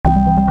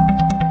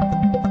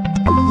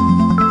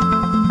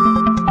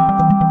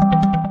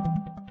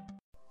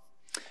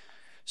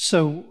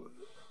So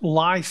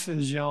life,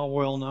 as y'all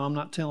well know, I'm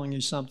not telling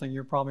you something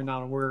you're probably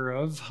not aware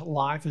of.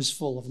 Life is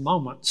full of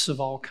moments of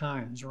all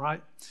kinds,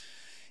 right?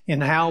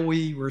 And how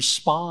we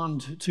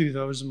respond to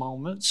those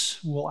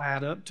moments will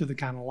add up to the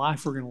kind of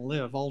life we're going to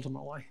live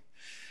ultimately.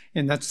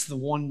 And that's the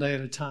one day at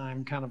a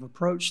time kind of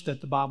approach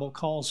that the Bible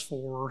calls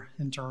for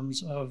in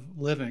terms of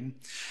living.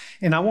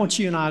 And I want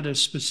you and I to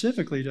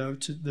specifically, though,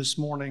 this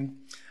morning,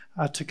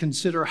 to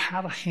consider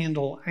how to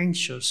handle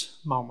anxious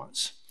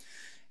moments.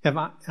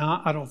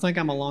 I don't think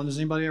I'm alone. Has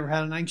anybody ever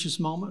had an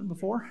anxious moment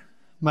before?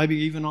 Maybe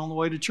even on the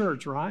way to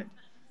church, right?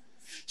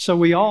 So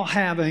we all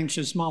have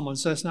anxious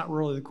moments. That's not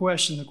really the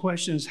question. The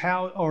question is,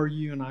 how are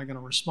you and I going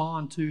to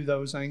respond to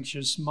those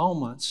anxious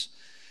moments?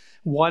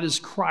 What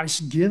has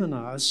Christ given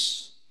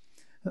us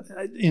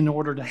in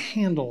order to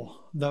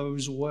handle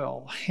those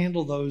well,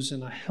 handle those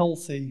in a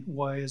healthy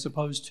way as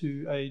opposed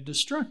to a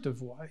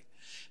destructive way?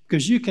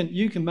 Because you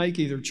can make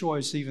either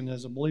choice even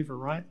as a believer,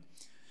 right?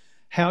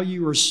 How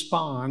you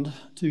respond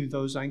to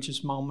those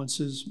anxious moments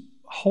is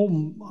a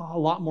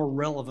lot more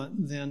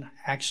relevant than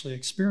actually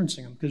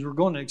experiencing them, because we're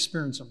going to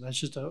experience them. That's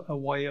just a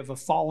way of a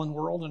fallen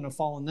world and a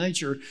fallen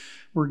nature.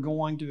 We're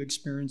going to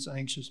experience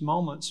anxious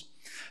moments.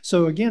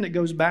 So again, it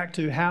goes back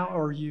to how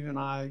are you and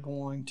I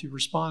going to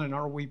respond, and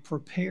are we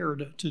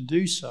prepared to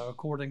do so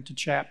according to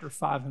chapter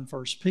 5 in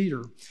 1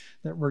 Peter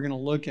that we're going to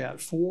look at.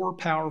 4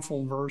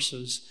 powerful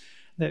verses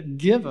that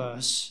give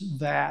us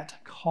that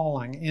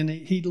calling. And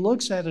he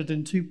looks at it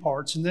in 2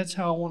 parts, and that's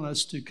how I want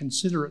us to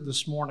consider it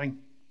this morning.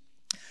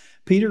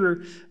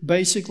 Peter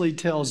basically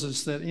tells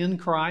us that in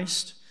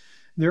Christ,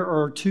 there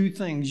are 2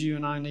 things you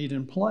and I need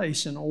in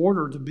place in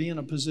order to be in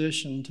a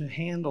position to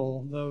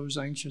handle those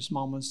anxious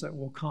moments that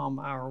will come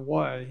our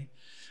way.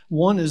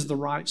 One is the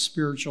right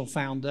spiritual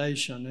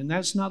foundation, and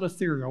that's not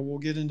ethereal. We'll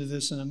get into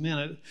this in a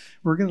minute.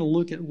 We're going to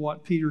look at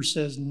what Peter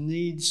says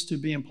needs to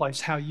be in place,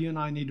 how you and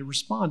I need to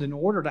respond in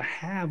order to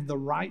have the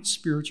right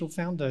spiritual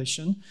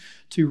foundation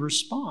to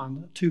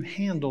respond, to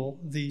handle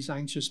these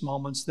anxious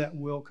moments that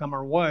will come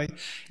our way.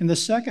 And the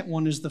second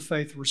one is the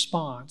faith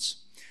response.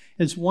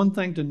 It's one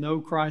thing to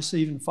know Christ,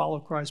 even follow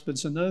Christ, but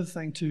it's another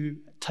thing to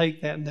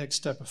take that next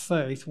step of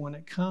faith when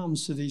it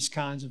comes to these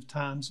kinds of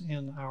times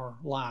in our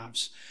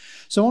lives.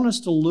 So I want us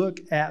to look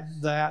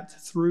at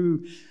that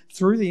through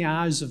the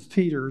eyes of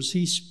Peter's.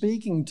 He's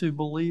speaking to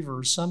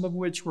believers, some of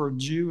which were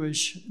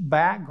Jewish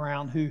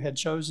background, who had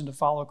chosen to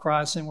follow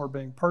Christ and were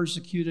being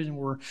persecuted and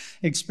were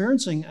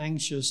experiencing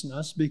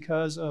anxiousness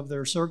because of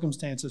their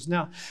circumstances.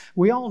 Now,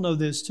 we all know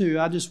this too.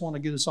 I just want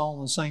to get us all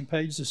on the same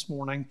page this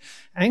morning.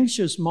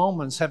 Anxious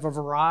moments have a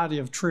variety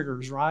of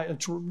triggers, right? A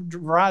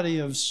variety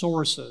of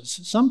sources.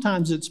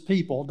 Sometimes it's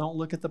people. Don't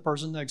look at the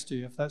person next to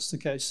you if that's the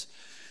case.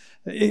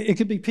 It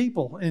could be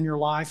people in your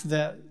life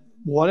that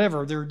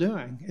whatever they're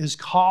doing is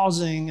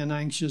causing an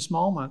anxious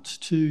moment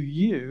to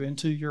you and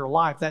to your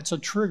life. That's a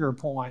trigger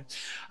point.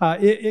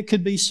 It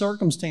could be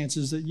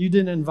circumstances that you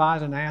didn't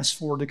invite and ask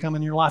for to come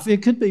in your life.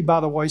 It could be, by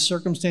the way,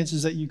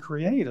 circumstances that you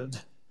created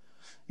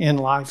in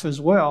life as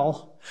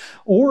well.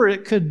 Or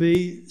it could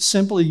be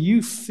simply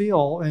you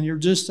feel, and you're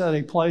just at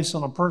a place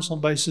on a personal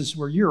basis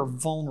where you're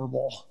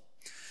vulnerable.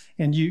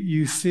 And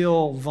you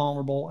feel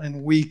vulnerable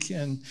and weak,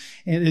 and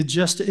it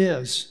just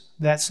is.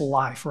 That's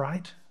life,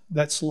 right?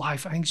 That's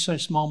life.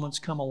 Anxious moments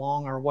come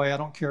along our way. I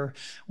don't care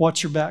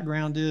what your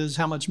background is,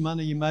 how much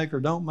money you make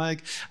or don't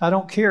make. I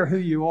don't care who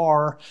you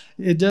are.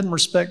 It doesn't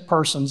respect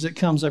persons. It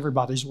comes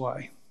everybody's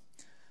way.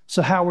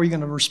 So how are you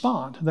going to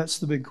respond? That's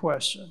the big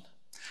question.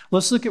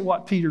 Let's look at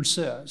what Peter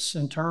says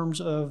in terms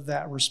of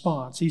that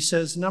response. He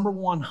says, number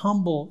 1,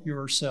 humble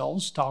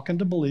yourselves, talking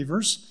to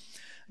believers,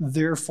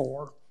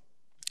 therefore,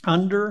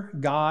 under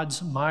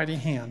God's mighty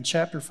hand.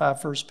 Chapter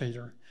 5, 1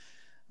 Peter,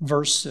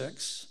 verse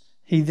 6.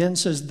 He then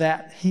says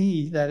that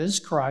he, that is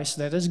Christ,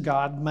 that is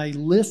God, may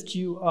lift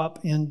you up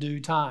in due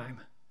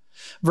time.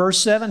 Verse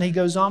 7, he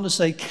goes on to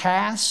say,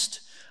 cast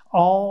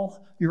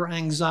all your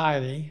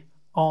anxiety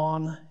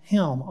on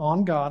him,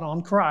 on God,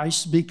 on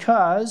Christ,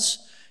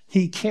 because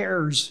he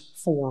cares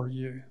for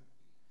you.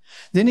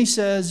 Then he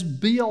says,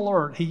 be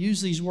alert. He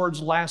used these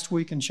words last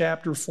week in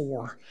chapter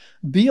 4.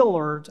 Be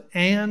alert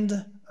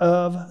and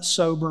of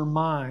sober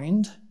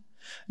mind.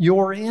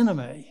 Your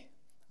enemy,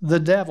 the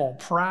devil,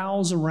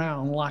 prowls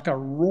around like a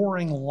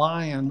roaring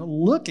lion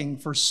looking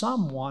for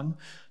someone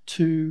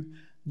to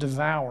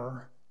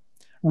devour.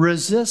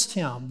 Resist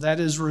him. That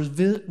is,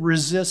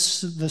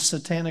 resist the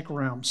satanic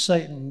realm,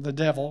 Satan, the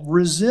devil.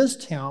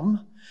 Resist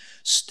him,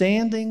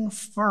 standing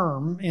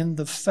firm in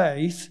the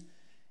faith,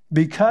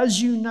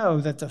 because you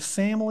know that the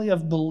family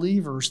of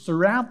believers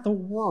throughout the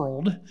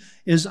world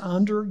is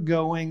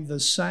undergoing the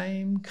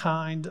same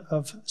kind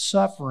of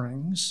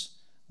sufferings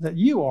that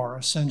you are,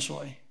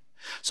 essentially.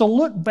 So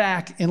look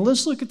back and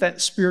let's look at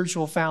that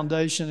spiritual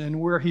foundation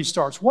and where he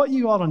starts. What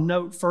you ought to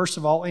note, first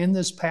of all, in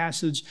this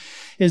passage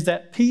is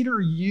that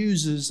Peter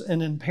uses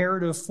an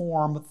imperative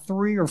form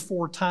 3 or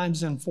 4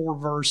 times in 4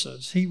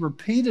 verses. He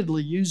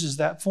repeatedly uses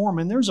that form,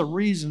 and there's a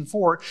reason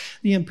for it.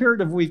 The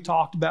imperative we've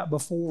talked about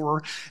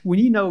before, when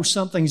you know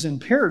something's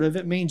imperative,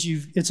 it means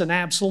it's an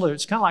absolute.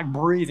 It's kind of like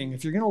breathing.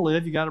 If you're going to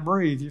live, you got to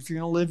breathe. If you're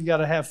going to live, you got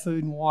to have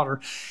food and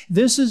water.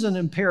 This is an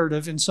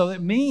imperative, and so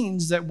it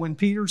means that when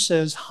Peter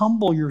says,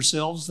 humble yourselves,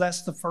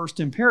 that's the first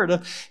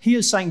imperative. He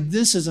is saying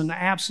this is an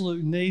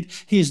absolute need.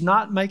 He is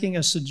not making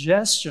a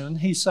suggestion.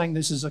 He's saying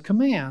this is a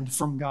command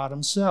from God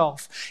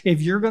himself.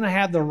 If you're going to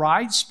have the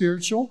right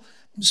spiritual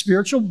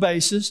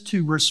basis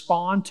to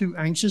respond to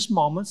anxious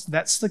moments,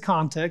 that's the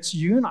context.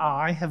 You and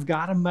I have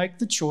got to make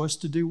the choice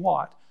to do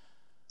what?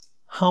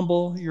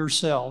 Humble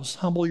yourselves.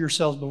 Humble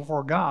yourselves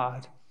before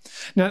God.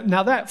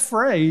 Now that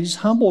phrase,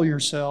 humble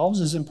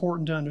yourselves, is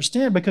important to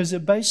understand because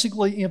it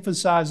basically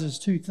emphasizes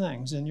 2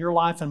 things. In your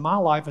life and my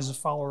life as a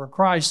follower of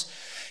Christ,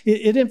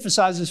 it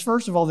emphasizes,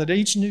 first of all, that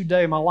each new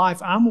day of my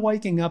life, I'm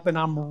waking up and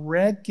I'm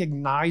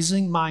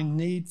recognizing my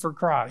need for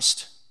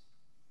Christ.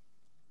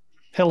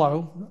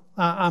 Hello,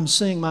 I'm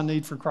seeing my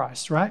need for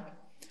Christ, right?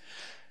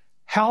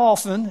 How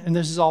often, and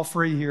this is all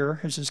free here,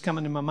 this is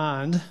coming to my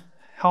mind,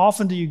 how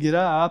often do you get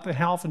up, and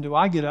how often do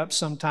I get up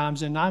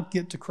sometimes, and I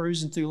get to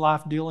cruising through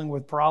life dealing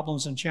with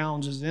problems and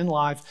challenges in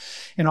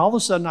life, and all of a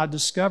sudden I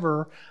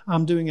discover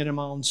I'm doing it in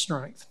my own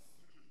strength.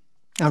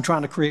 I'm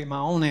trying to create my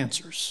own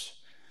answers.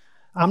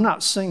 I'm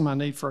not seeing my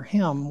need for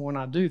Him when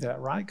I do that,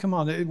 right? Come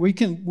on, we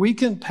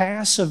can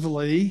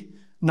passively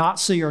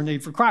not see our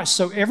need for Christ.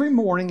 So every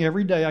morning,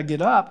 every day I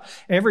get up,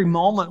 every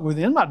moment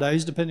within my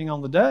days, depending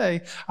on the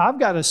day, I've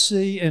got to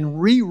see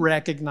and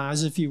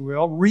re-recognize, if you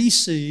will,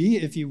 re-see,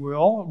 if you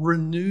will,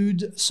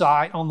 renewed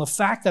sight on the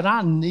fact that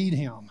I need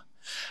Him.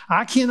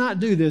 I cannot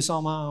do this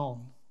on my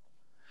own.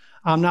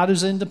 I'm not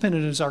as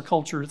independent as our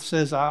culture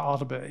says I ought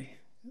to be.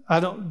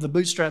 The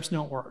bootstraps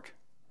don't work.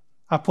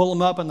 I pull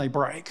them up and they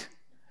break.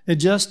 It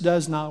just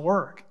does not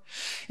work.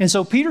 And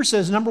so Peter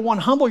says, number 1,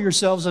 humble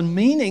yourselves, and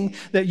meaning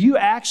that you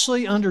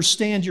actually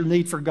understand your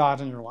need for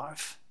God in your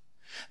life.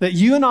 That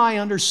you and I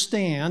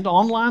understand,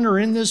 online or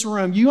in this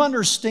room, you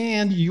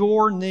understand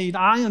your need.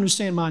 I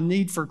understand my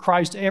need for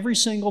Christ every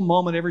single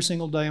moment, every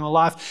single day of my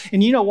life.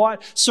 And you know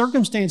what?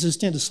 Circumstances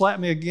tend to slap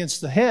me against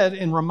the head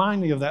and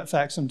remind me of that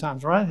fact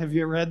sometimes, right? Have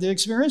you ever had the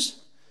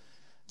experience?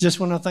 Just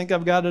when I think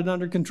I've got it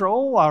under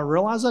control, I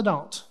realize I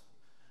don't,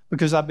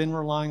 because I've been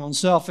relying on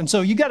self. And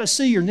so you got to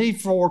see your need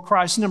for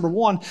Christ, number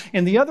 1.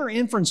 And the other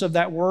inference of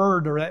that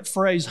word or that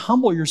phrase,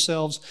 humble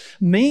yourselves,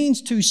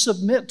 means to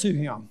submit to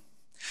Him.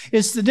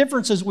 It's the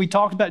difference, as we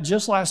talked about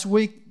just last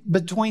week,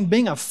 between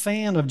being a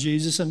fan of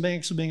Jesus and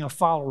being a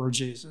follower of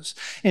Jesus.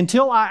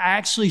 Until I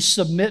actually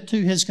submit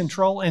to His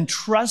control and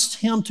trust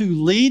Him to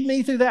lead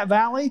me through that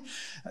valley,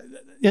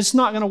 it's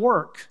not going to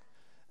work.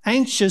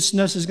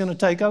 Anxiousness is going to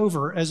take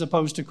over as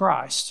opposed to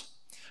Christ.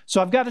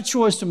 So I've got a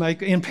choice to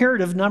make.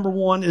 Imperative number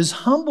 1 is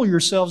humble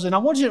yourselves. And I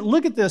want you to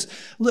look at this.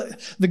 Look,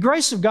 the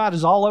grace of God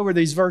is all over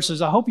these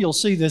verses. I hope you'll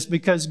see this,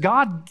 because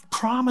God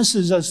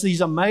promises us these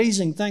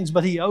amazing things,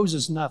 but He owes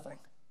us nothing.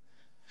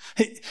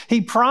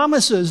 He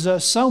promises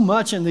us so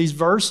much in these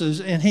verses,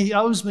 and He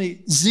owes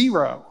me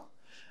 0.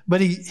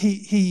 But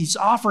He's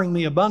offering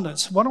me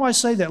abundance. Why do I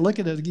say that? Look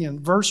at it again.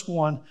 Verse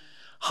 1,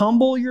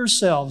 humble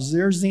yourselves.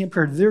 There's the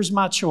imperative. There's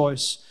my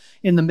choice.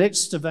 In the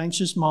midst of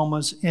anxious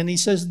moments. And he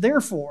says,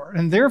 therefore,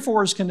 and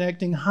therefore is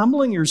connecting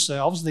humbling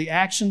yourselves, the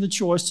action, the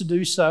choice to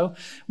do so,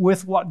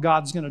 with what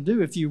God's going to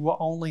do if you will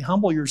only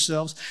humble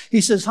yourselves. He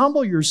says,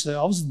 humble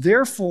yourselves,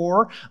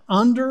 therefore,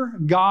 under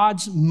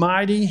God's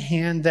mighty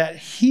hand, that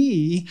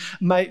He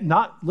may,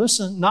 not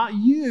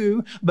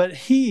you, but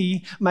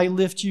He may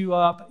lift you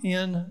up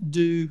in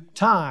due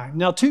time.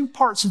 Now, 2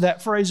 parts of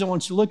that phrase I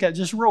want you to look at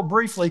just real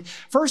briefly.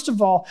 First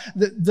of all,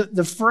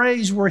 the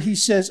phrase where he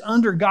says,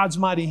 under God's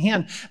mighty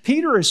hand.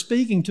 Peter is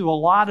speaking to a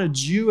lot of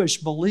Jewish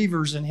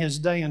believers in his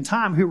day and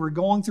time who were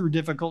going through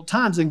difficult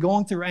times and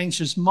going through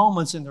anxious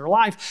moments in their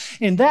life.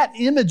 And that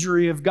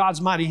imagery of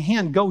God's mighty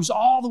hand goes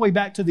all the way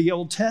back to the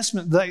Old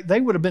Testament. They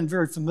would have been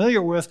very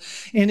familiar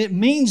with, and it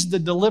means the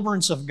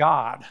deliverance of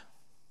God.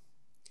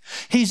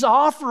 He's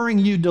offering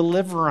you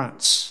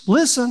deliverance.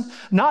 Listen,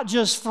 not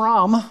just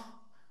from,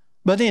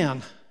 but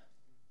in.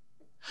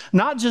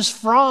 Not just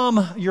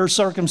from your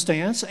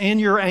circumstance and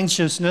your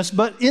anxiousness,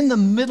 but in the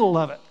middle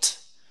of it.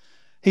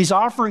 He's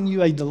offering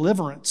you a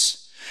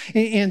deliverance.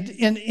 And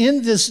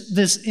in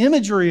this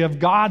imagery of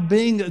God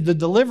being the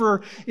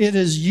deliverer, it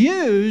is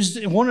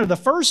used one of the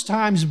first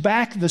times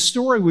back, the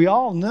story we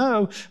all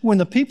know, when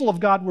the people of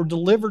God were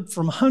delivered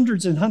from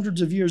hundreds and hundreds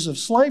of years of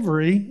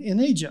slavery in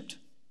Egypt.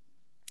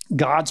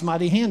 God's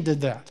mighty hand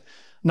did that.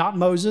 Not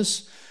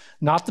Moses,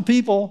 not the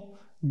people,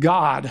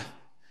 God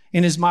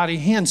in His mighty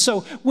hand.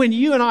 So when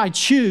you and I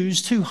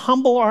choose to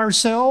humble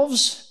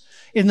ourselves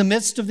in the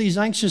midst of these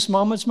anxious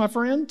moments, my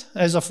friend,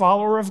 as a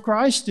follower of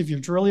Christ, if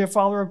you're truly a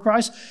follower of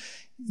Christ,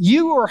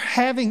 you are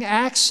having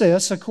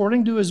access,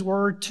 according to His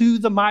word, to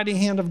the mighty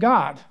hand of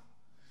God.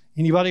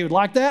 Anybody would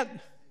like that?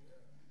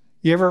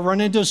 You ever run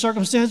into a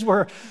circumstance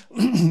where,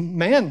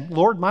 man,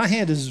 Lord, my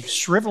hand is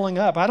shriveling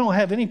up. I don't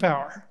have any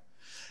power.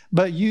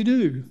 But you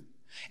do.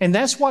 And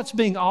that's what's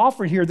being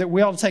offered here that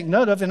we ought to take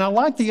note of. And I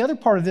like the other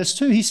part of this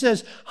too. He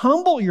says,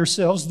 humble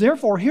yourselves.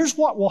 Therefore, here's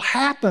what will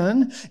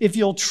happen if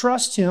you'll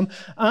trust Him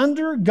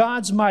under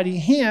God's mighty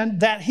hand,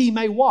 that He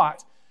may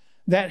what?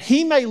 That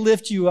He may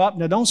lift you up.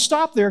 Now, don't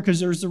stop there, because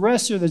there's the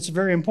rest here that's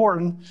very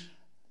important.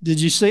 Did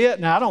you see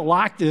it? Now, I don't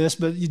like this,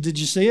 but did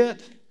you see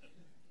it?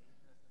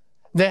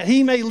 That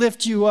He may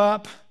lift you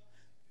up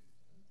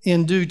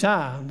in due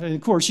time. And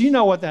of course, you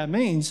know what that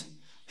means.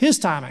 His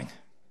timing,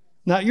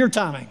 not your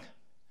timing.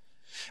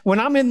 When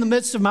I'm in the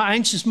midst of my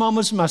anxious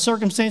moments, my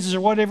circumstances,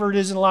 or whatever it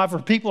is in life, or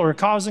people are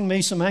causing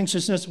me some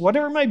anxiousness,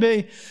 whatever it may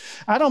be,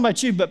 I don't know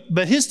about you,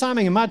 but His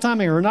timing and my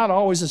timing are not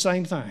always the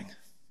same thing.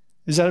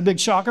 Is that a big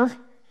shocker?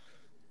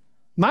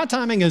 My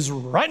timing is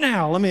right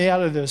now, let me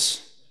out of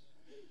this.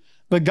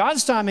 But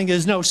God's timing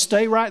is, no,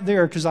 stay right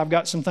there, because I've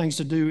got some things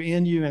to do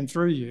in you and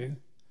through you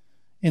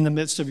in the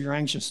midst of your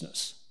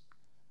anxiousness.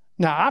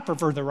 Now, I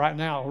prefer the right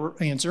now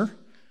answer,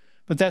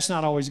 but that's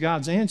not always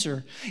God's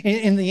answer.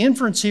 And the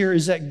inference here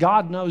is that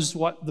God knows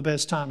what the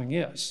best timing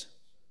is.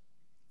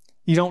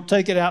 You don't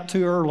take it out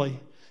too early.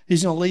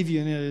 He's going to leave you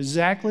in it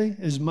exactly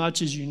as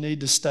much as you need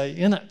to stay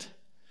in it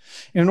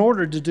in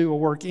order to do a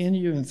work in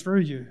you and through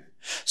you.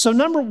 So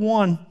number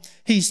one,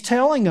 He's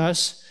telling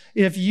us,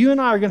 if you and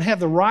I are going to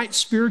have the right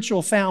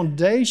spiritual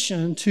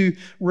foundation to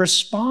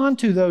respond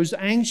to those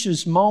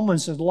anxious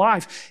moments of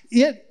life,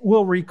 it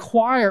will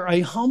require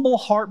a humble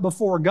heart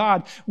before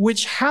God,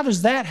 which, how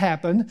does that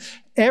happen?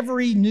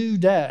 Every new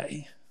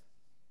day.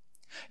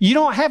 You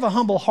don't have a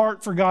humble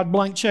heart for God,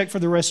 blank check for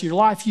the rest of your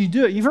life. You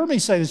do it. You've heard me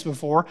say this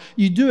before.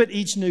 You do it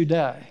each new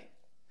day.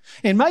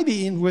 And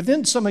maybe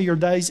within some of your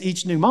days,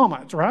 each new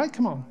moment, right?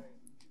 Come on.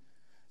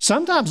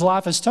 Sometimes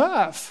life is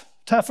tough,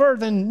 tougher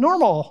than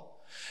normal.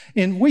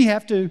 And we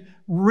have to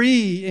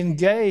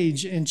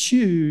re-engage and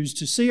choose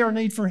to see our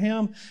need for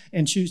Him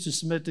and choose to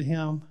submit to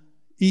Him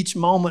each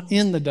moment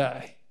in the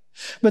day.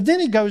 But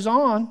then He goes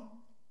on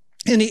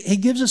and he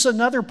gives us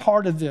another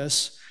part of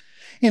this.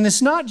 And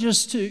it's not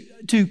just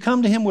to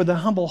come to Him with a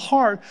humble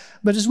heart,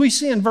 but as we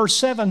see in verse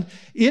 7,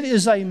 it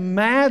is a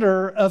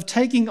matter of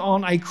taking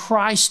on a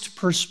Christ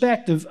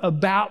perspective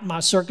about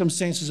my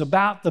circumstances,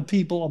 about the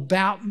people,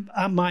 about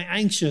my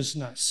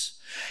anxiousness.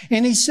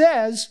 And He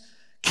says,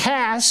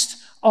 cast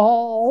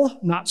all,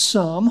 not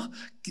some,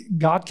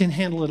 God can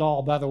handle it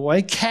all, by the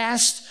way.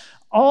 Cast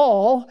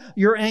all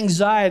your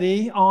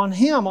anxiety on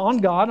Him, on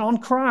God, on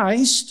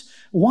Christ.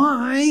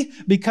 Why?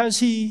 Because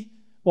He,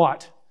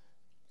 what?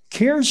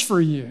 Cares for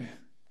you.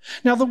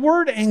 Now, the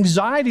word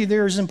anxiety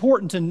there is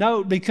important to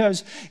note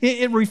because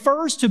it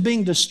refers to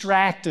being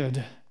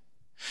distracted.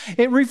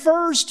 It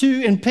refers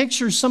to and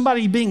pictures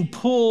somebody being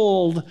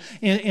pulled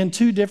in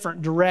two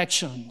different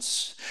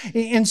directions.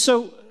 And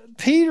so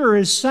Peter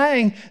is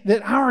saying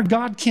that our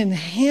God can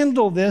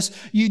handle this.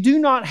 You do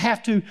not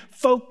have to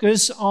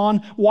focus on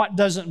what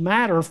doesn't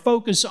matter.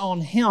 Focus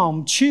on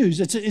Him. Choose.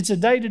 It's a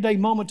day-to-day,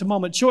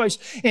 moment-to-moment choice.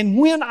 And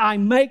when I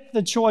make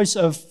the choice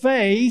of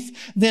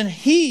faith, then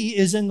He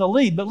is in the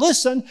lead. But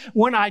listen,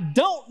 when I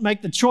don't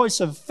make the choice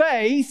of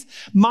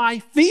faith, my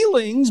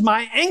feelings,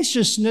 my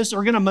anxiousness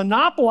are going to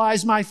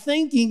monopolize my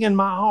thinking and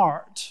my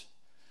heart.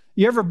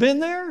 You ever been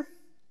there?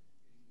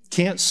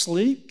 Can't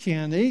sleep,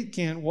 can't eat,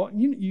 can't walk,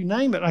 you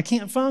name it. I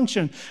can't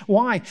function.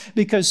 Why?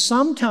 Because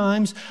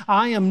sometimes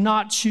I am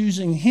not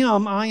choosing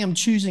Him. I am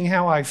choosing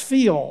how I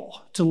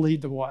feel to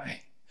lead the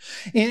way.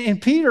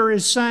 And Peter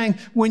is saying,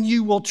 when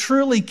you will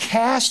truly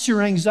cast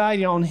your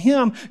anxiety on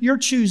Him, you're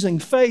choosing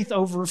faith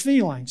over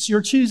feelings.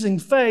 You're choosing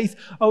faith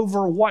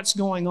over what's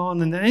going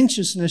on and the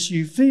anxiousness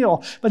you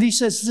feel. But he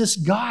says, this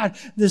God,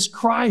 this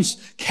Christ,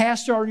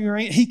 cast out your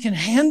anxiety. He can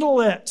handle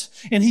it.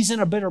 And He's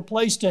in a better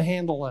place to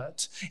handle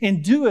it.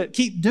 And do it.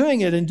 Keep doing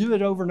it and do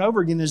it over and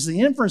over again is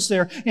the inference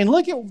there. And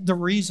look at the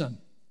reason.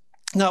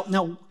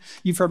 Now,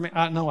 you've heard me.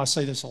 I know I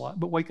say this a lot,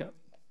 but wake up.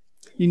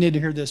 You need to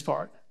hear this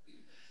part.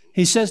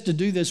 He says to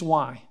do this,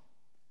 why?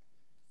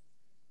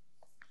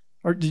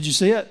 Or did you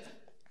see it?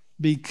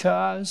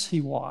 Because He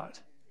what?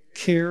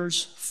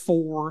 Cares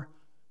for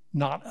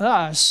not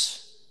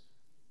us,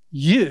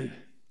 you.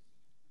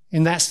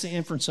 And that's the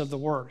inference of the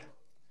word.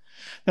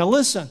 Now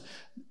listen,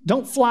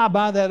 don't fly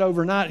by that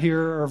overnight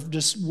here or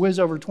just whiz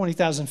over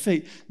 20,000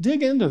 feet.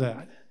 Dig into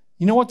that.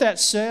 You know what that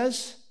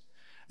says?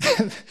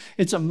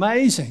 It's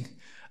amazing.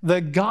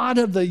 The God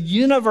of the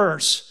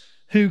universe,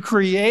 who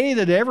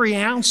created every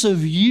ounce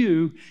of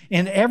you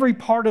and every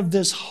part of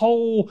this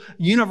whole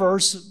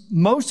universe,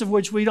 most of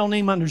which we don't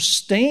even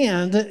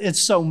understand,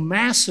 it's so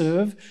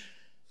massive,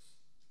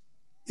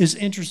 is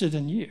interested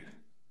in you.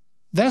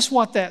 That's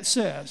what that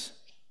says.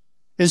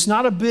 It's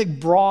not a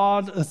big,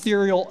 broad,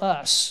 ethereal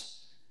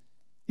us.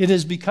 It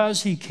is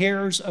because He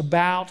cares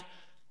about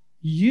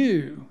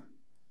you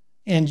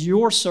and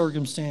your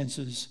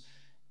circumstances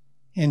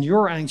and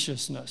your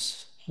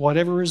anxiousness,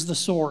 whatever is the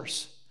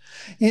source.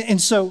 And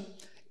so,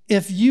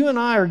 if you and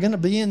I are going to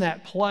be in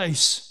that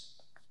place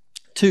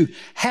to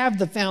have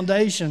the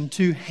foundation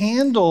to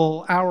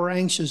handle our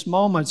anxious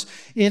moments,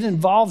 it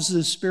involves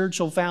this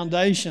spiritual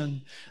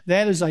foundation.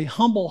 That is a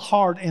humble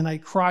heart and a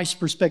Christ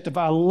perspective.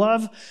 I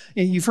love,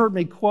 and you've heard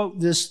me quote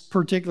this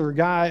particular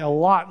guy a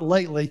lot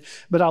lately,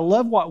 but I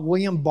love what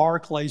William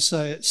Barclay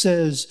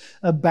says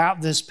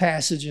about this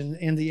passage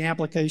and the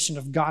application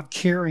of God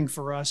caring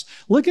for us.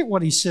 Look at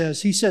what he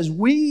says. He says,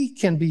 we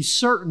can be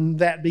certain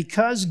that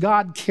because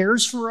God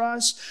cares for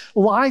us,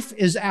 life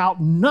is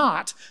out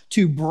not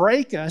to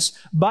break us,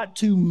 but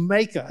to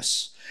make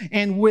us.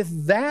 And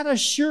with that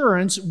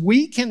assurance,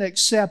 we can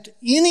accept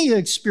any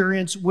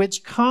experience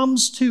which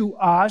comes to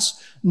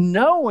us,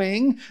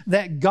 knowing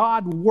that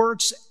God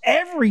works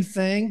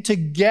everything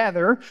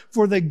together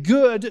for the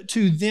good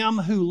to them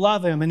who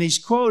love Him. And he's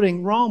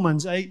quoting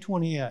Romans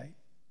 8:28.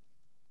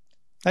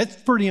 That's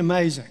pretty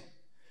amazing.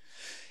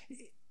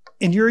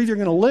 And you're either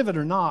going to live it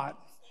or not.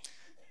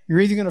 You're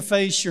either going to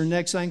face your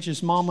next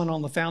anxious moment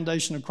on the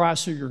foundation of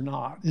Christ or you're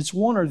not. It's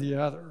one or the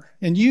other.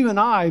 And you and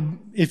I,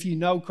 if you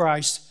know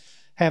Christ,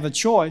 have a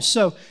choice.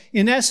 So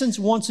in essence,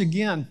 once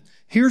again,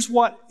 here's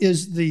what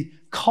is the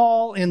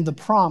call and the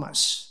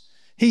promise.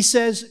 He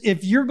says,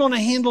 if you're going to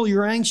handle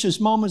your anxious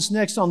moments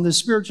next on this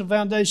spiritual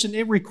foundation,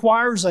 it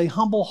requires a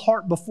humble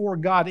heart before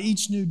God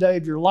each new day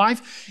of your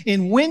life.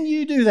 And when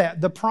you do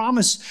that, the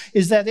promise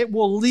is that it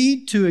will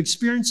lead to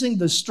experiencing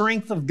the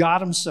strength of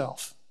God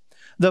Himself.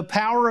 The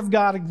power of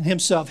God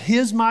Himself,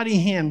 His mighty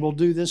hand will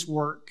do this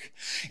work.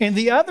 And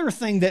the other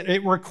thing that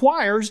it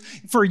requires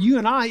for you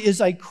and I is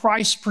a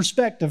Christ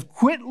perspective.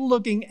 Quit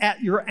looking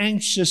at your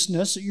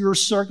anxiousness, your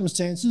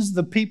circumstances,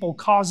 the people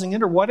causing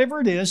it, or whatever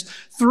it is,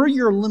 through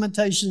your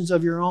limitations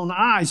of your own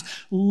eyes.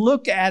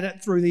 Look at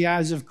it through the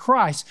eyes of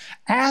Christ.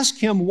 Ask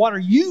Him, what are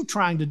you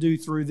trying to do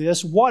through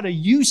this? What do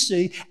you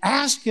see?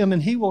 Ask Him,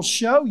 and He will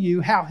show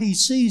you how He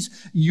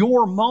sees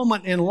your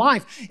moment in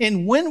life.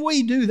 And when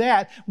we do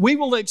that, we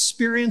will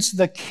experience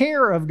the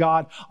care of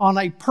God on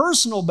a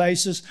personal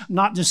basis,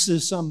 not just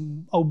as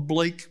some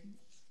oblique,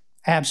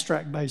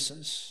 abstract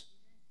basis.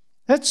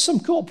 That's some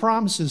cool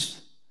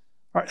promises.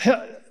 All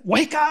right,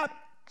 wake up.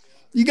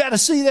 You got to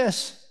see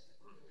this.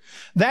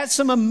 That's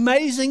some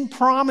amazing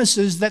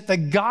promises that the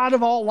God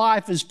of all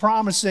life is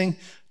promising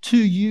to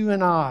you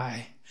and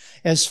I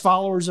as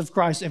followers of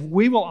Christ. If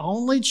we will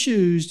only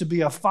choose to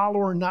be a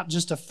follower, not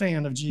just a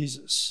fan of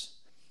Jesus,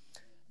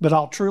 but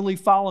I'll truly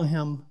follow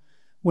Him.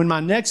 When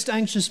my next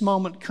anxious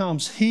moment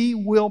comes, He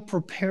will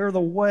prepare the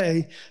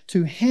way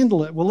to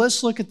handle it. Well,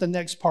 let's look at the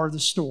next part of the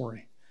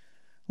story.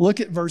 Look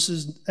at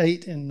verses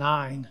 8 and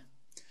 9.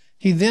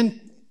 He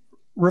then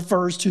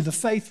refers to the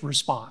faith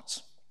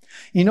response.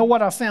 You know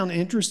what I found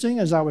interesting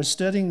as I was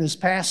studying this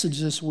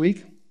passage this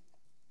week?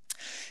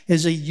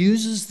 Is he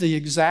uses the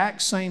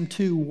exact same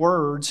two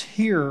words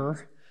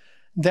here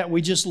that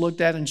we just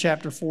looked at in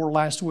chapter 4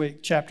 last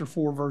week, chapter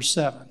 4, verse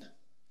 7.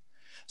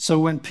 So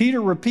when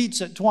Peter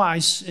repeats it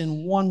twice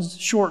in one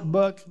short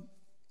book,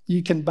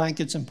 you can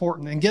bank it's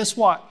important. And guess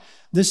what?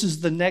 This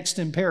is the next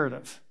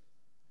imperative.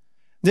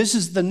 This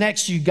is the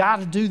next, you got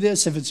to do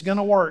this if it's going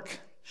to work.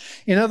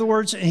 In other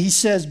words, he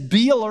says,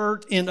 be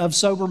alert and of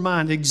sober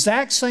mind.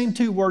 Exact same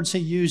two words he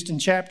used in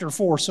chapter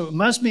 4. So it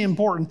must be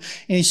important.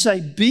 And he say,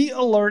 be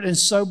alert and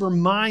sober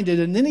minded.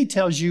 And then he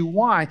tells you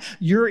why.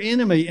 Your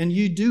enemy, and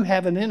you do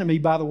have an enemy,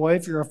 by the way,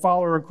 if you're a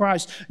follower of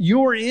Christ.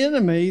 Your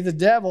enemy, the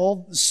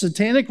devil,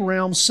 satanic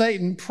realm,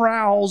 Satan,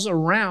 prowls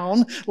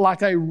around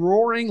like a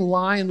roaring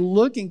lion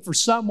looking for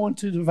someone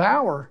to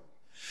devour.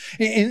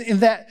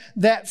 And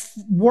that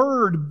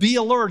word, be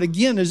alert,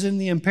 again, is in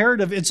the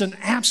imperative. It's an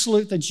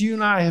absolute that you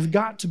and I have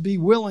got to be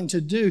willing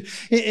to do.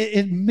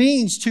 It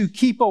means to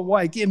keep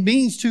awake. It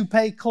means to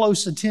pay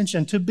close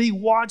attention, to be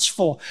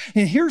watchful.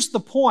 And here's the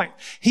point.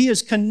 He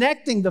is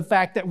connecting the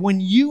fact that when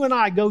you and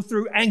I go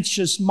through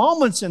anxious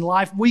moments in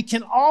life, we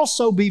can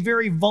also be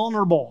very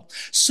vulnerable.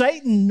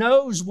 Satan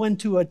knows when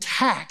to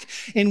attack.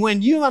 And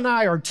when you and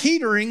I are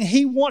teetering,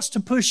 he wants to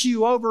push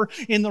you over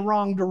in the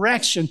wrong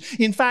direction.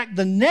 In fact,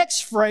 the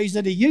next phrase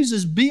that he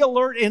uses, be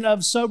alert and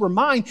of sober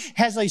mind,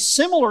 has a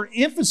similar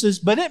emphasis,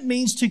 but it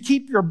means to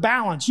keep your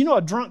balance. You know,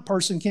 a drunk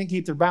person can't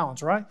keep their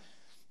balance, right?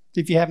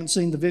 If you haven't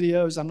seen the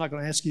videos, I'm not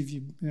going to ask you if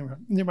you,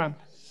 never mind.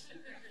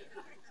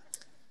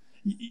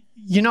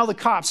 You know the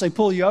cops, they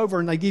pull you over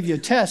and they give you a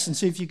test and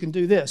see if you can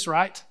do this,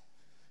 right?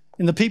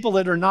 And the people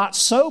that are not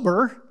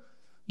sober,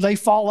 they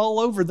fall all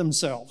over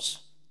themselves.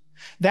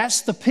 That's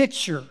the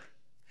picture.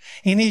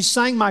 And he's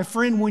saying, my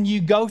friend, when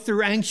you go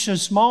through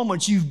anxious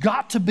moments, you've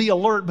got to be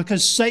alert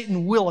because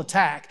Satan will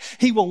attack.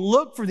 He will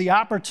look for the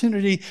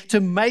opportunity to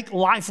make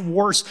life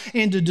worse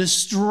and to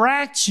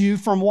distract you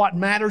from what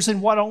matters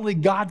and what only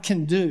God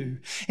can do.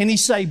 And he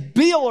say,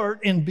 be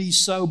alert and be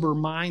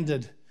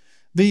sober-minded.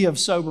 Be of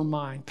sober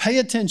mind. Pay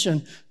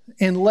attention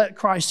and let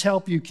Christ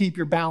help you keep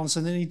your balance.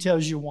 And then he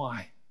tells you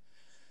why.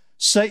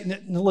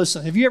 Satan, now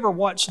listen, have you ever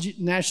watched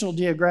National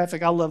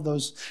Geographic? I love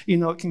those. You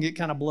know, it can get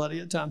kind of bloody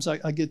at times.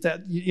 I get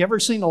that. You ever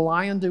seen a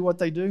lion do what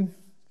they do in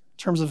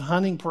terms of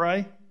hunting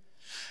prey?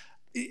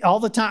 All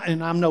the time,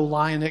 and I'm no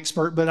lion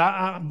expert,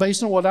 but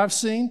based on what I've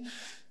seen,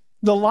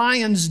 The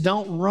lions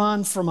don't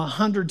run from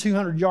 100,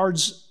 200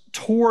 yards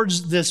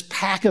towards this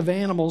pack of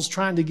animals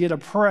trying to get a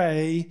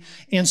prey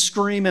and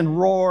scream and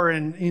roar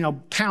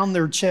and, pound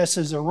their chests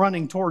as they're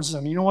running towards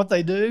them. You know what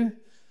they do?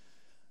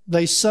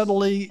 They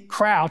subtly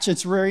crouch.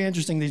 It's very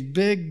interesting. These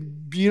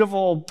big,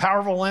 beautiful,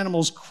 powerful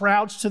animals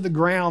crouch to the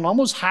ground,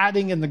 almost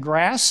hiding in the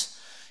grass,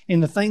 in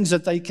the things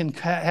that they can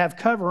have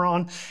cover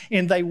on.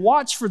 And they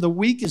watch for the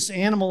weakest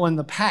animal in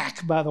the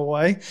pack, by the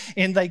way,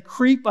 and they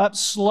creep up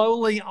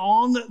slowly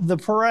on the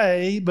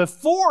prey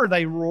before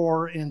they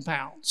roar and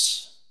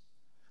pounce.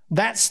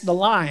 That's the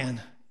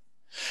lion.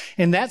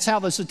 And that's how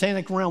the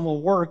satanic realm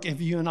will work if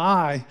you and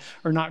I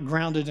are not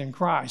grounded in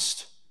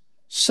Christ.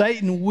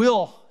 Satan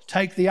will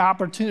take the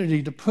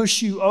opportunity to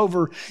push you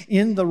over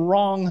in the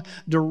wrong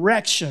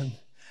direction.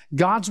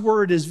 God's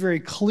word is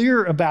very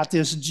clear about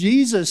this.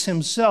 Jesus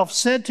himself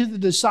said to the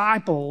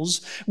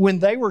disciples when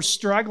they were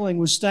struggling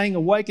with staying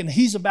awake and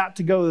he's about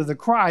to go to the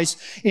cross,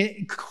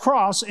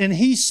 and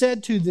he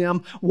said to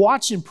them,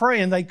 watch and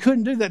pray. And they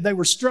couldn't do that. They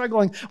were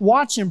struggling.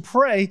 Watch and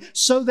pray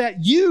so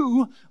that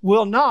you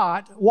will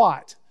not,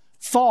 what?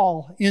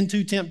 Fall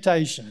into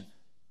temptation.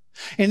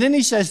 And then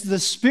he says, the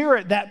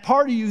spirit, that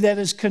part of you that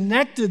is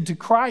connected to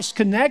Christ,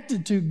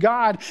 connected to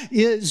God,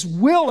 is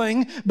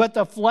willing, but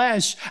the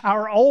flesh,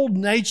 our old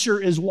nature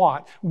is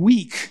what?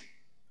 Weak.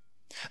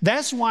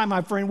 That's why,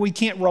 my friend, we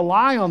can't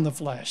rely on the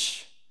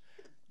flesh.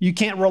 You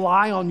can't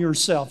rely on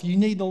yourself. You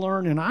need to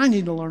learn, and I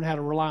need to learn how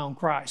to rely on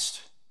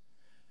Christ.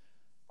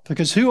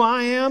 Because who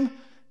I am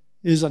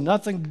is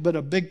nothing but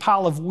a big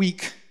pile of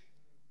weak.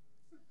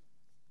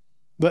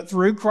 But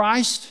through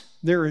Christ,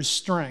 there is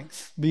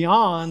strength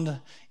beyond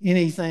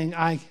anything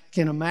I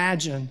can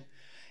imagine.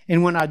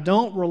 And when I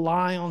don't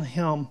rely on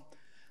him,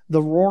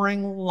 the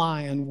roaring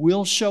lion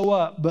will show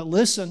up. But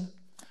listen,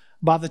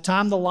 by the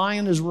time the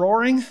lion is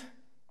roaring,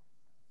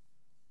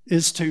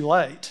 it's too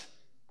late.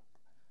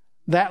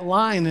 That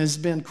lion has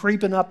been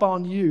creeping up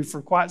on you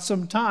for quite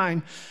some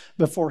time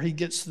before he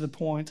gets to the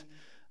point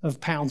of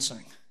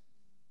pouncing.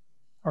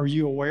 Are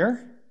you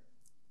aware?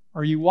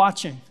 Are you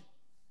watching?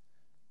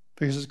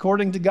 Because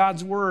according to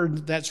God's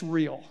word, that's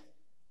real.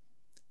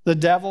 The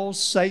devil,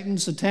 Satan,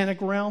 satanic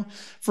realm,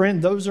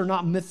 friend, those are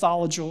not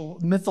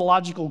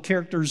mythological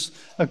characters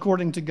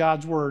according to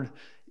God's word.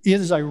 It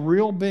is a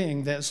real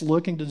being that's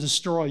looking to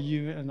destroy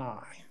you and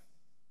I.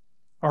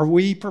 Are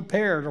we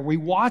prepared? Are we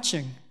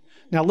watching?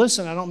 Now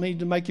listen, I don't need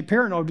to make you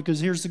paranoid,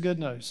 because here's the good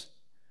news.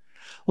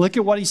 Look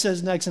at what he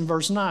says next in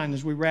verse 9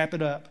 as we wrap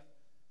it up.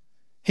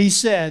 He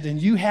said,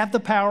 and you have the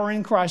power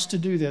in Christ to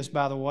do this,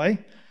 by the way.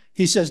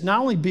 He says, not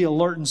only be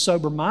alert and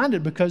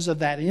sober-minded, because of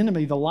that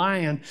enemy, the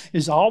lion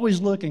is always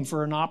looking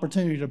for an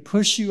opportunity to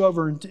push you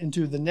over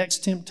into the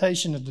next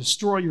temptation to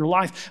destroy your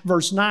life.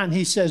 Verse 9,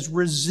 he says,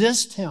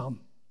 resist him.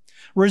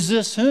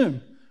 Resist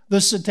whom?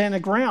 The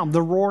satanic realm,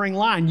 the roaring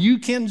lion. You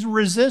can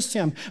resist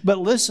him. But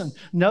listen,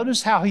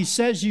 notice how he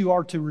says you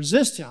are to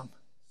resist him.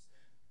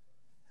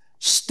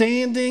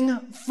 Standing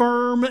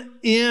firm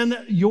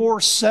in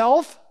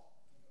yourself.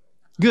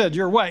 Good,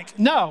 you're awake.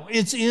 No,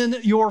 it's in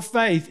your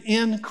faith,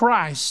 in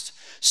Christ.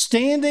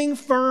 Standing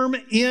firm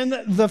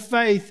in the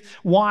faith.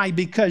 Why?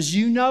 Because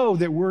you know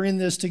that we're in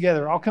this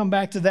together. I'll come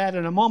back to that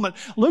in a moment.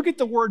 Look at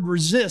the word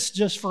resist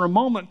just for a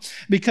moment,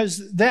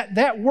 because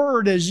that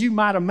word, as you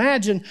might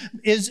imagine,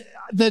 is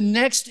the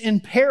next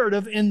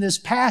imperative in this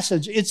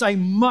passage. It's a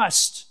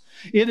must.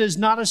 It is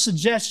not a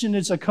suggestion,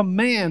 it's a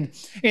command.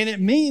 And it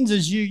means,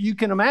 as you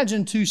can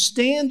imagine, to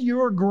stand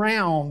your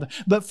ground.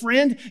 But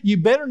friend, you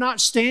better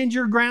not stand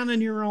your ground in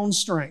your own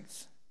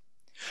strength.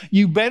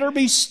 You better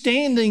be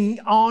standing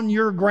on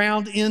your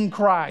ground in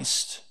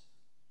Christ,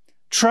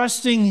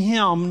 trusting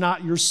him,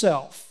 not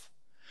yourself.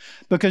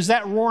 Because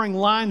that roaring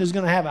lion is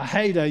going to have a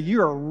heyday.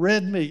 You're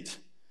red meat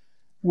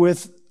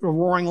with a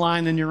roaring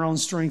lion in your own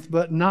strength,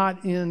 but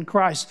not in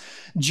Christ.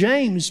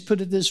 James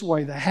put it this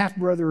way. The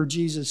half-brother of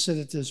Jesus said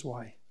it this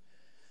way.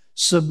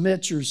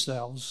 Submit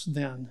yourselves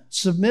then.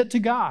 Submit to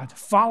God.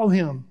 Follow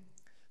him.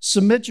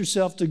 Submit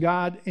yourself to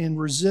God and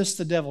resist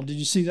the devil. Did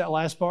you see that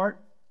last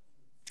part?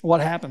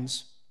 What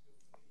happens?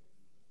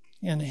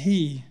 And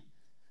he,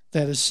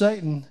 that is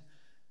Satan,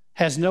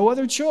 has no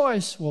other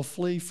choice, will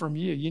flee from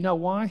you. You know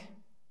why?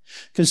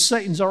 Because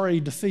Satan's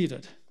already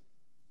defeated.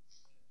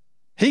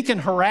 He can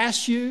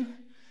harass you.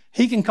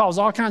 He can cause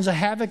all kinds of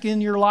havoc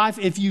in your life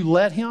if you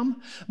let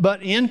him.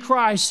 But in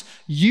Christ,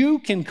 you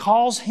can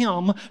cause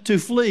him to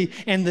flee,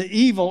 and the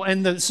evil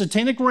and the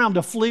satanic realm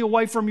to flee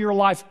away from your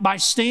life by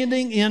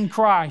standing in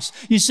Christ.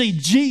 You see,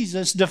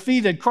 Jesus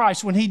defeated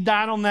Christ when he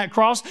died on that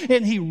cross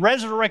and he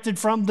resurrected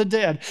from the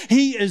dead.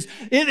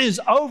 It is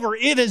over.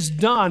 It is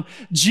done.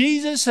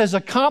 Jesus has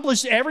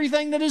accomplished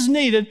everything that is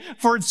needed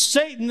for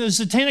Satan, the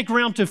satanic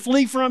realm, to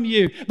flee from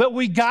you. But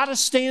we got to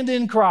stand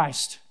in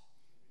Christ.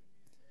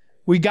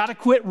 We got to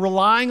quit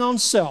relying on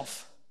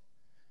self,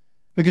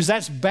 because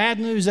that's bad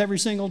news every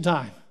single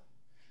time.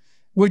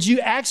 Would you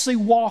actually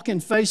walk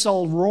and face a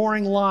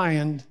roaring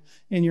lion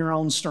in your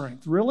own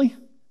strength? Really?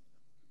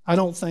 I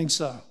don't think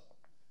so.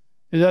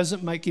 It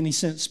doesn't make any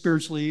sense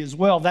spiritually as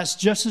well. That's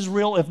just as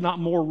real, if not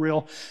more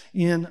real,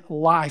 in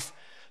life.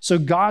 So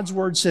God's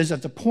word says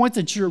at the point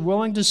that you're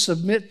willing to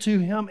submit to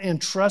him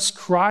and trust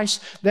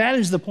Christ, that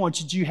is the point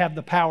that you have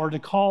the power to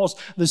cause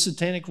the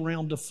satanic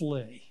realm to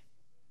flee.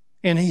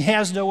 And he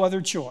has no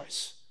other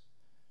choice.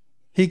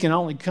 He can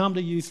only come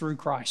to you through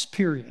Christ,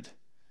 period.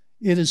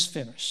 It is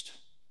finished,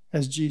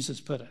 as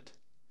Jesus put it.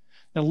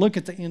 Now look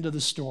at the end of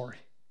the story.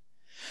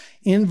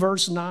 In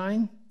verse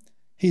 9,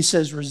 he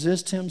says,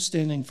 resist him,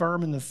 standing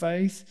firm in the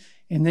faith.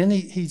 And then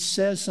he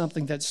says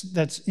something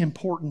that's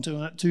important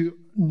to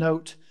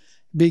note.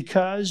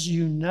 Because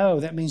you know,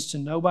 that means to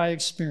know by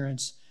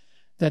experience,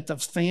 that the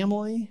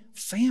family,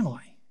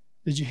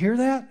 did you hear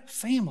that?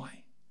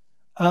 Family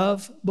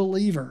of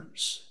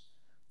believers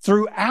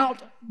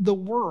throughout the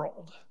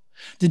world.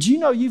 Did you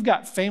know you've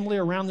got family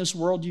around this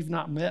world you've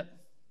not met?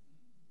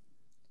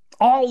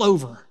 All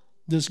over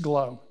this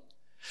globe.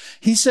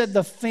 He said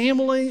the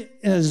family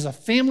is a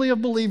family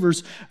of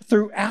believers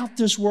throughout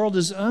this world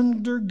is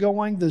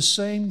undergoing the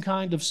same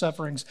kind of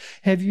sufferings.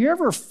 Have you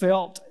ever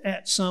felt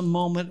at some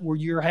moment where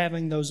you're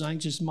having those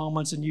anxious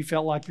moments and you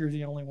felt like you're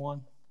the only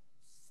one?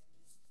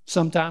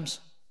 Sometimes.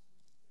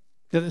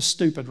 That is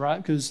stupid, right?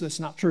 Because that's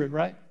not true,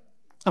 right?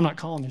 I'm not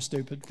calling you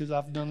stupid because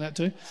I've done that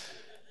too.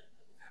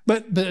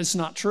 But it's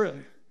not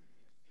true.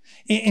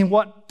 And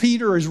what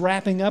Peter is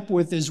wrapping up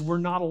with is we're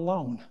not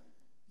alone.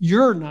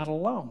 You're not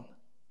alone.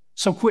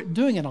 So quit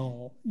doing it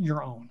on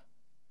your own.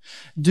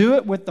 Do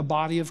it with the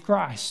body of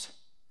Christ.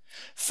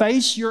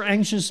 Face your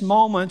anxious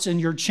moments and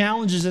your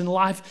challenges in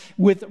life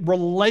with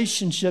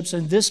relationships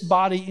and this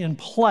body in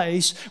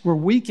place where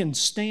we can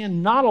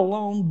stand not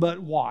alone, but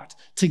what?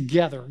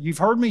 Together. You've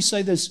heard me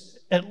say this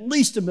at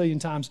least 1 million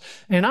times,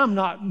 and I'm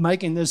not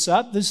making this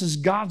up. This is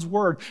God's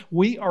word.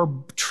 We are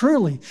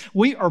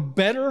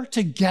better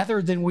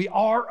together than we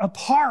are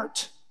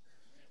apart.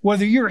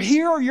 Whether you're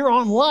here or you're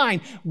online,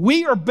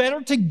 we are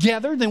better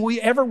together than we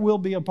ever will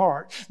be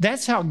apart.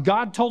 That's how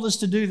God told us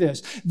to do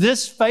this.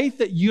 This faith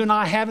that you and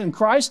I have in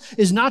Christ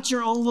is not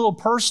your own little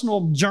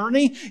personal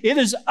journey. It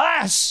is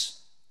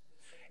us.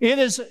 It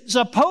is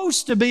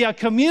supposed to be a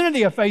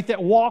community of faith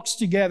that walks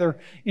together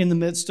in the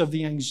midst of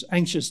the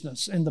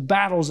anxiousness and the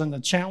battles and the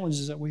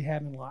challenges that we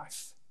have in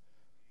life.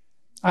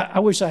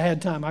 I wish I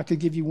had time. I could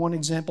give you one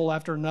example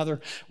after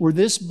another where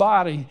this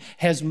body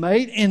has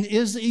made and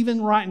is even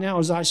right now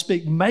as I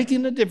speak,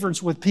 making a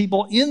difference with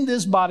people in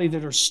this body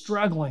that are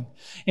struggling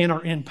and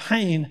are in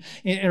pain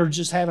and are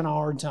just having a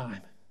hard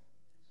time.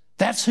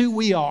 That's who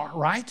we are,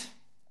 right?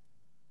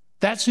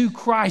 That's who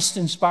Christ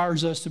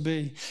inspires us to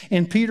be.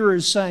 And Peter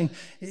is saying,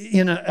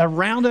 in a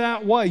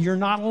roundabout way, you're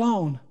not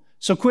alone.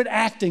 So quit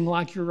acting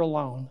like you're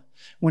alone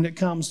when it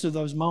comes to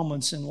those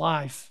moments in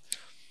life.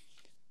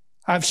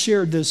 I've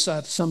shared this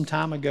some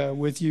time ago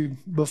with you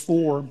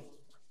before,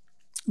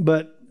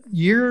 but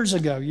years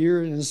ago,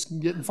 it's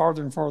getting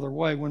farther and farther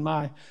away, when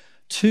my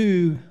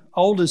two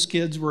oldest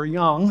kids were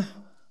young,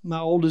 my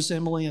oldest,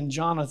 Emily and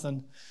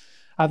Jonathan.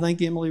 I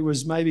think Emily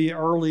was maybe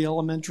early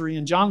elementary,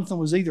 and Jonathan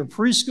was either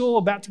preschool,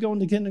 about to go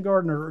into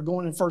kindergarten, or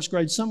going in first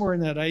grade, somewhere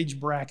in that age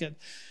bracket.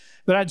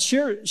 But I'd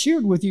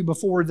shared with you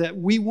before that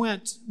we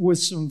went with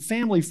some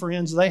family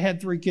friends. They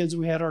had 3 kids.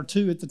 We had our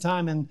 2 at the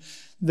time, and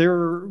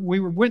we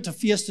went to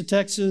Fiesta,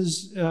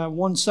 Texas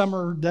one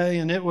summer day,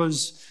 and it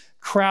was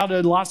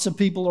crowded, lots of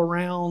people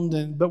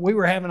around, but we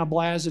were having a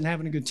blast and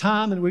having a good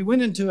time. And we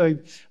went into a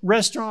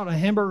restaurant, a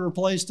hamburger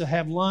place, to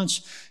have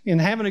lunch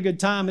and having a good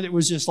time, and it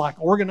was just like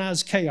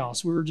organized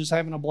chaos. We were just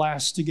having a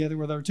blast together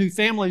with our 2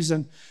 families,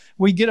 and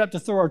we get up to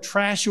throw our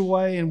trash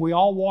away, and we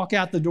all walk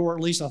out the door,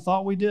 at least I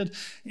thought we did,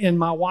 and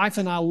my wife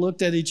and I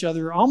looked at each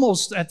other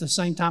almost at the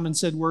same time and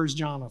said, "Where's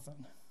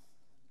Jonathan?"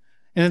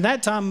 And at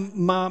that time,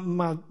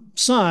 my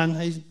son,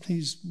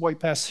 he's way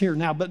past here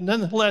now, but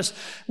nonetheless,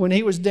 when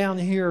he was down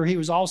here, he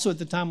was also at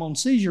the time on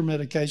seizure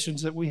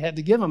medications that we had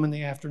to give him in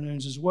the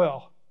afternoons as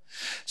well.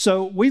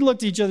 So we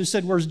looked at each other and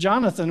said, "Where's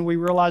Jonathan?" We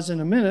realized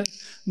in a minute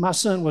my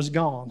son was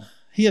gone.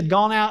 He had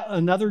gone out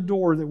another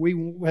door that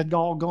we had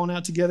all gone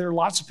out together,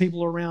 lots of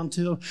people around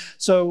too.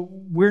 So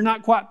we're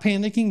not quite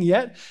panicking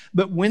yet,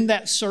 but when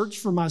that search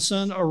for my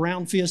son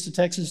around Fiesta,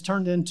 Texas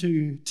turned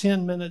into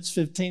 10 minutes,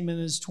 15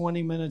 minutes,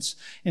 20 minutes,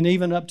 and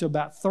even up to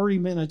about 30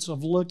 minutes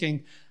of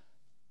looking,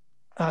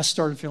 I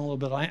started feeling a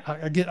little bit,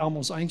 I get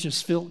almost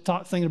anxious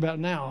thinking about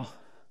it now.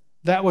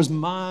 That was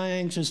my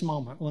anxious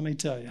moment, let me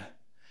tell you.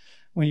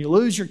 When you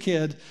lose your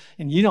kid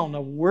and you don't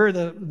know where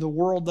the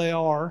world they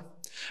are.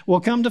 Well,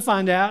 come to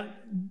find out,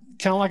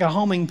 kind of like a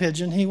homing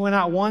pigeon, he went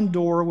out one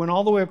door, went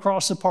all the way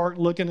across the park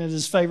looking at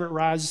his favorite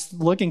rides,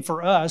 looking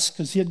for us,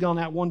 because he had gone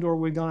out one door,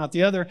 we'd gone out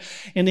the other.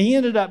 And he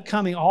ended up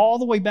coming all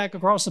the way back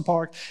across the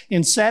park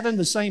and sat in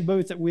the same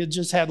booth that we had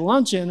just had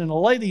lunch in. And a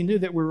lady knew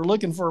that we were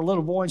looking for a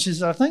little boy. And she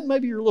said, "I think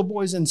maybe your little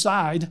boy's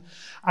inside."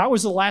 I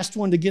was the last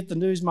one to get the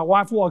news. My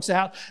wife walks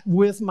out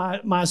with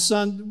my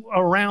son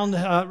around,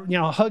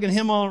 hugging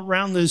him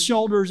around his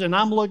shoulders. And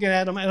I'm looking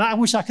at him, and I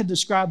wish I could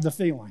describe the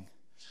feeling.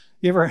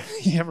 You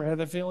ever had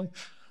that feeling?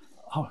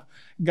 Oh,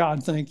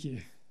 God, thank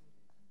you.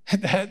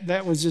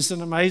 That was just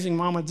an amazing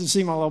moment to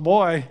see my little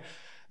boy,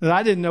 that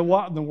I didn't know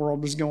what in the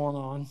world was going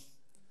on.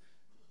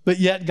 But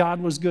yet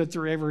God was good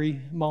through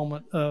every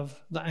moment of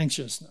the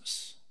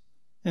anxiousness.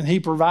 And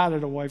he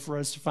provided a way for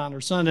us to find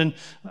our son. And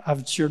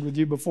I've shared with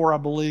you before, I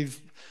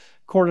believe,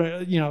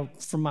 according,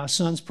 from my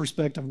son's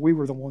perspective, we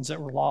were the ones that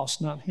were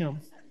lost, not him.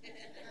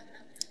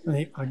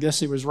 And I guess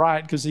he was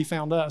right, because he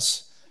found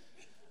us.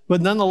 But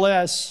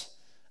nonetheless,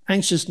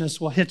 anxiousness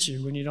will hit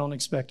you when you don't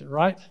expect it,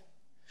 right?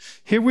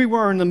 Here we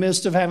were in the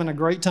midst of having a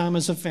great time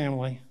as a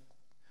family.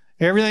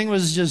 Everything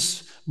was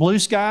just blue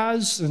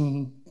skies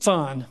and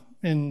fun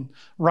and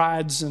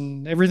rides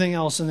and everything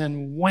else. And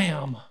then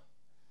wham,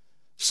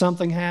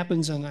 something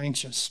happens and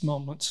anxious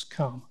moments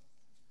come.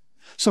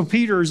 So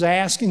Peter is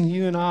asking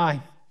you and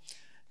I,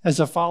 as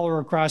a follower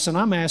of Christ, and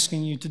I'm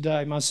asking you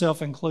today,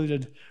 myself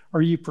included,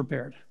 are you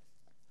prepared?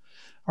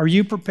 Are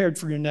you prepared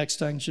for your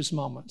next anxious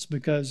moments?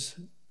 Because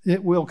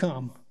it will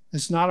come.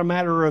 It's not a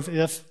matter of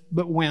if,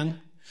 but when.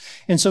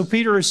 And so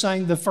Peter is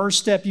saying the first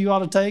step you ought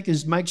to take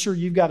is make sure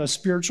you've got a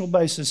spiritual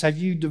basis. Have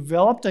you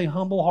developed a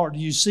humble heart? Do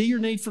you see your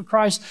need for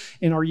Christ?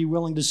 And are you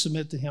willing to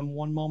submit to him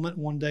one moment,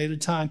 one day at a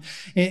time?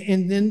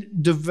 And then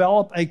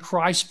develop a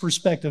Christ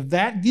perspective.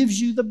 That gives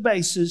you the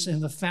basis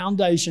and the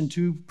foundation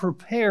to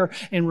prepare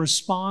and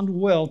respond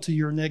well to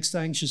your next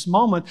anxious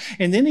moment.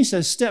 And then he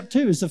says step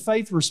 2 is the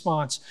faith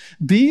response.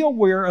 Be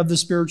aware of the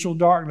spiritual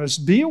darkness.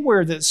 Be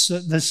aware that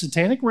the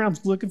satanic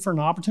realm's looking for an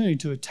opportunity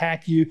to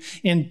attack you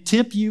and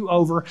tip you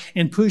over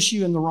and push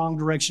you in the wrong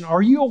direction.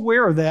 Are you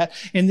aware of that?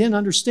 And then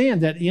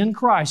understand that in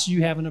Christ,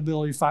 you have an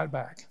ability to fight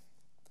back.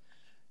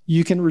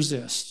 You can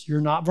resist.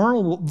 You're not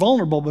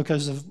vulnerable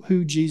because of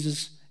who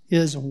Jesus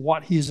is and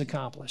what he has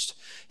accomplished.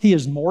 He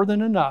is more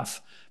than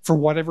enough for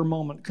whatever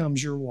moment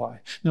comes your way.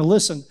 Now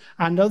listen,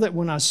 I know that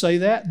when I say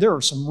that, there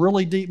are some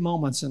really deep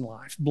moments in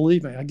life.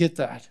 Believe me, I get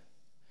that.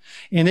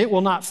 And it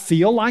will not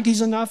feel like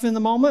he's enough in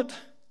the moment,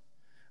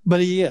 but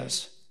he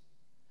is.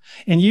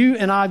 And you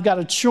and I have got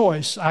a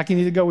choice. I can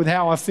either go with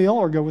how I feel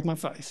or go with my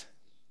faith.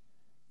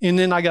 And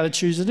then I got to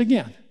choose it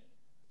again.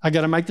 I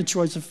got to make the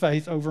choice of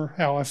faith over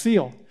how I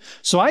feel.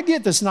 So I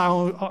get this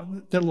now.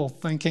 That little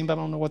thing came up.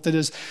 I don't know what that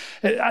is.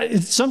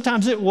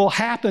 Sometimes it will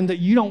happen that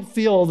you don't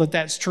feel that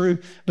that's true,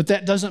 but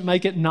that doesn't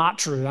make it not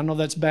true. I know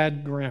that's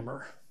bad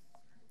grammar,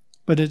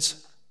 but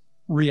it's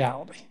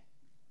reality.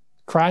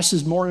 Christ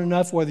is more than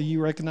enough whether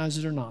you recognize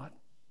it or not.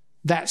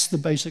 That's the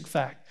basic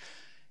fact.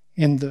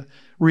 And the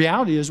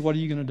reality is, what are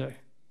you going to do?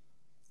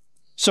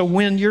 So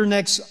when your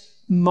next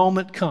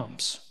moment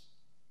comes,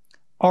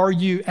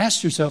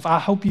 ask yourself, I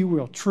hope you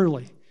will,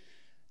 truly,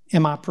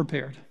 am I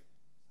prepared?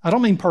 I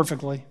don't mean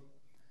perfectly,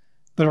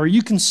 but are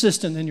you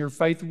consistent in your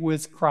faith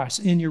with Christ,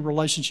 in your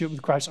relationship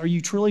with Christ? Are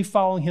you truly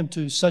following him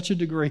to such a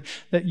degree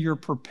that you're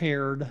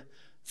prepared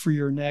for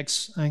your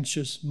next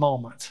anxious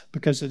moment?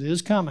 Because it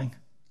is coming.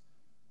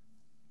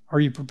 Are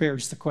you prepared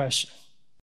is the question.